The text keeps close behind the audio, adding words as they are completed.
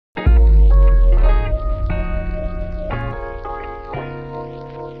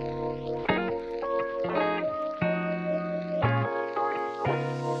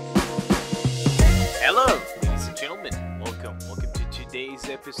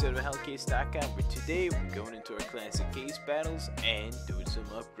episode of Hellcase.com, where today we're going into our classic case battles and doing some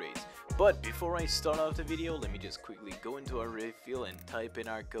upgrades. But before I start off the video, let me just quickly go into our refill and type in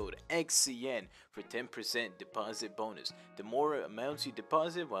our code XCN for 10% deposit bonus. The more amounts you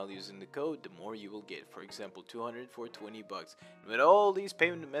deposit while using the code, the more you will get. For example, 200 for 20 bucks. With all these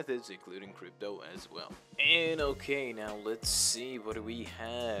payment methods, including crypto as well. And okay, now let's see what do we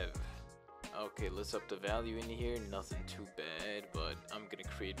have. Okay, let's up the value in here. Nothing too bad, but I'm gonna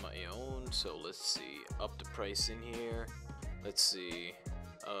create my own. So let's see, up the price in here. Let's see,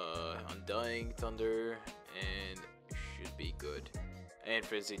 Undying Thunder, and should be good. And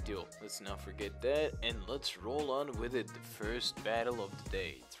Frenzy Duel, let's not forget that. And let's roll on with it. The first battle of the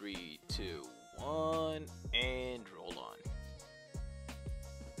day. 3, 2, 1, and roll on.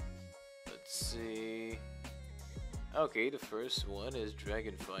 Let's see. Okay, the first one is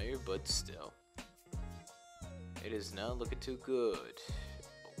Dragonfire, but still, it is not looking too good.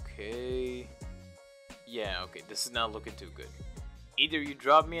 Okay. Yeah, okay, this is not looking too good. Either you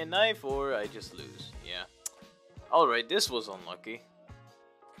drop me a knife or I just lose. Yeah. Alright, this was unlucky.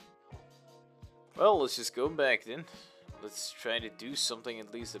 Well, let's just go back then. Let's try to do something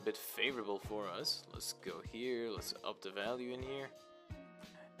at least a bit favorable for us. Let's go here. Let's up the value in here.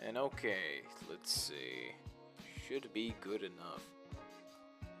 And okay, let's see. Should be good enough.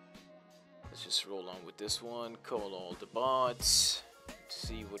 Let's just roll on with this one. Call all the bots.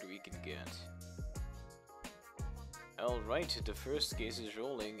 See what we can get. Alright, the first case is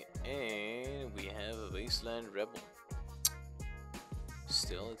rolling, and we have a Wasteland Rebel.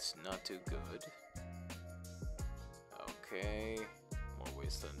 Still, it's not too good. Okay, more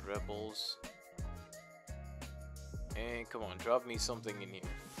Wasteland Rebels. And come on, drop me something in here.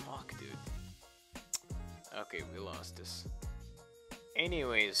 Fuck, dude. Okay, we lost this.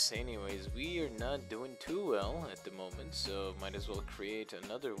 Anyways, we are not doing too well at the moment, so might as well create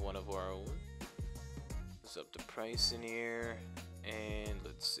another one of our own. Let's up the price in here, and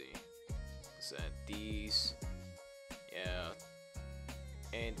let's see. Let's add these. Yeah,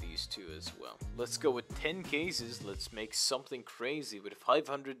 and these two as well. Let's go with 10 cases. Let's make something crazy with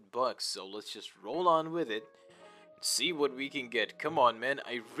 500 bucks. So let's just roll on with it. See what we can get. Come on, man.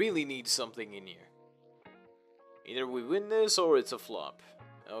 I really need something in here. Either we win this or it's a flop.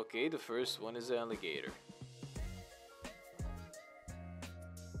 Okay, the first one is Alligator.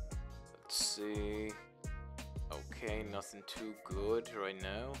 Let's see. Okay, nothing too good right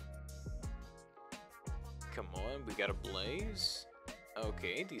now. Come on, we got a Blaze.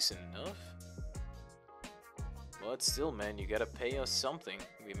 Okay, decent enough. But still, man, you gotta pay us something.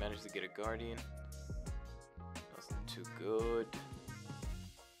 We managed to get a Guardian. Nothing too good.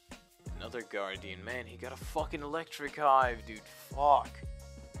 Another Guardian. Man, he got a fucking Electric Hive, dude. Fuck.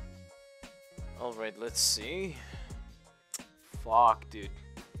 Alright, let's see. Fuck, dude.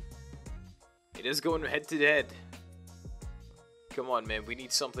 It is going head to head. Come on, man. We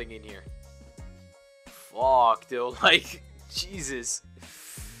need something in here. Fuck, though. Like, Jesus.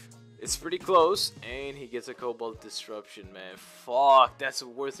 It's pretty close. And he gets a Cobalt Disruption, man. Fuck, that's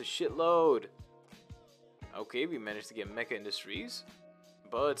worth a shitload. Okay, we managed to get Mecha Industries.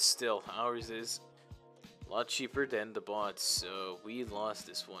 But still, ours is a lot cheaper than the bots, so we lost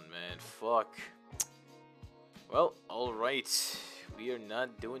this one, man. Fuck. Well, alright. We are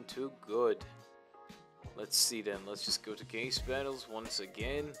not doing too good. Let's see then. Let's just go to case battles once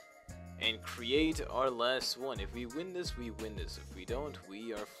again and create our last one. If we win this, we win this. If we don't,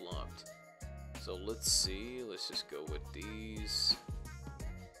 we are flopped. So let's see. Let's just go with these.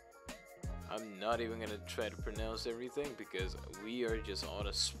 I'm not even gonna try to pronounce everything because we are just on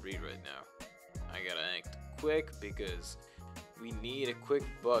a spree right now. I gotta act quick because we need a quick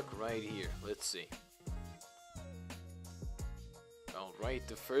buck right here. Let's see. Alright,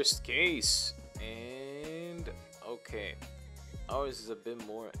 the first case. And okay. Ours is a bit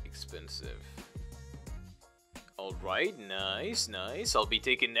more expensive. Alright, nice, nice. I'll be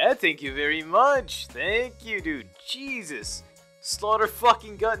taking that. Thank you very much. Thank you, dude. Jesus. Slaughter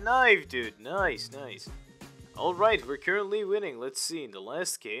fucking got knife, dude. Nice, nice. Alright, we're currently winning. Let's see in the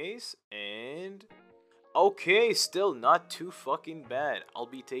last case. And okay, still not too fucking bad. I'll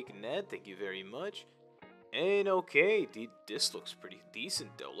be taking that. Thank you very much. And okay, this looks pretty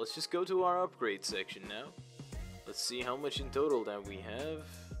decent though. Let's just go to our upgrade section now. Let's see how much in total that we have.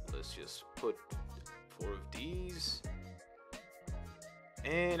 Let's just put 4 of these.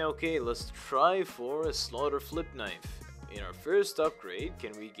 And okay, let's try for a Slaughter Flip Knife. In our first upgrade,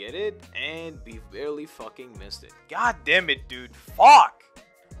 can we get it? And we barely fucking missed it. God damn it, dude. Fuck!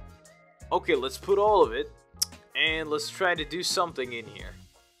 Okay, let's put all of it. And let's try to do something in here.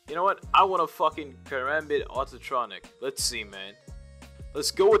 You know what? I want a fucking Karambit Autotronic. Let's see, man.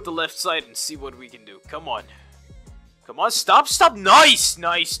 Let's go with the left side and see what we can do. Come on. Come on, stop.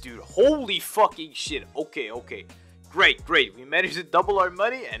 Nice, dude. Holy fucking shit. Okay. Great. We managed to double our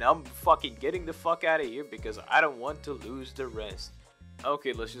money, and I'm fucking getting the fuck out of here because I don't want to lose the rest.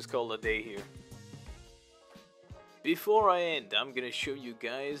 Okay, let's just call it a day here. Before I end, I'm gonna show you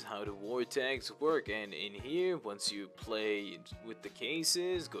guys how the war tags work, and in here, once you play with the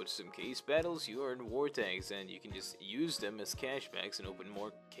cases, go to some case battles, you earn war tags, and you can just use them as cashbacks and open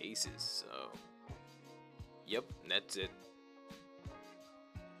more cases, so... Yep, that's it.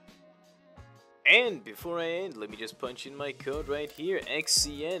 And before I end, let me just punch in my code right here,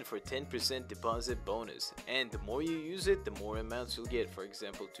 XCN, for 10% deposit bonus. And the more you use it, the more amounts you'll get. For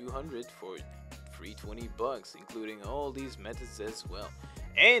example, 200 for free 20 bucks, including all these methods as well.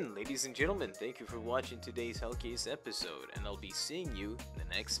 And ladies and gentlemen, thank you for watching today's Hellcase episode, and I'll be seeing you in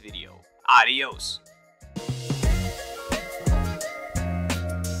the next video. Adios!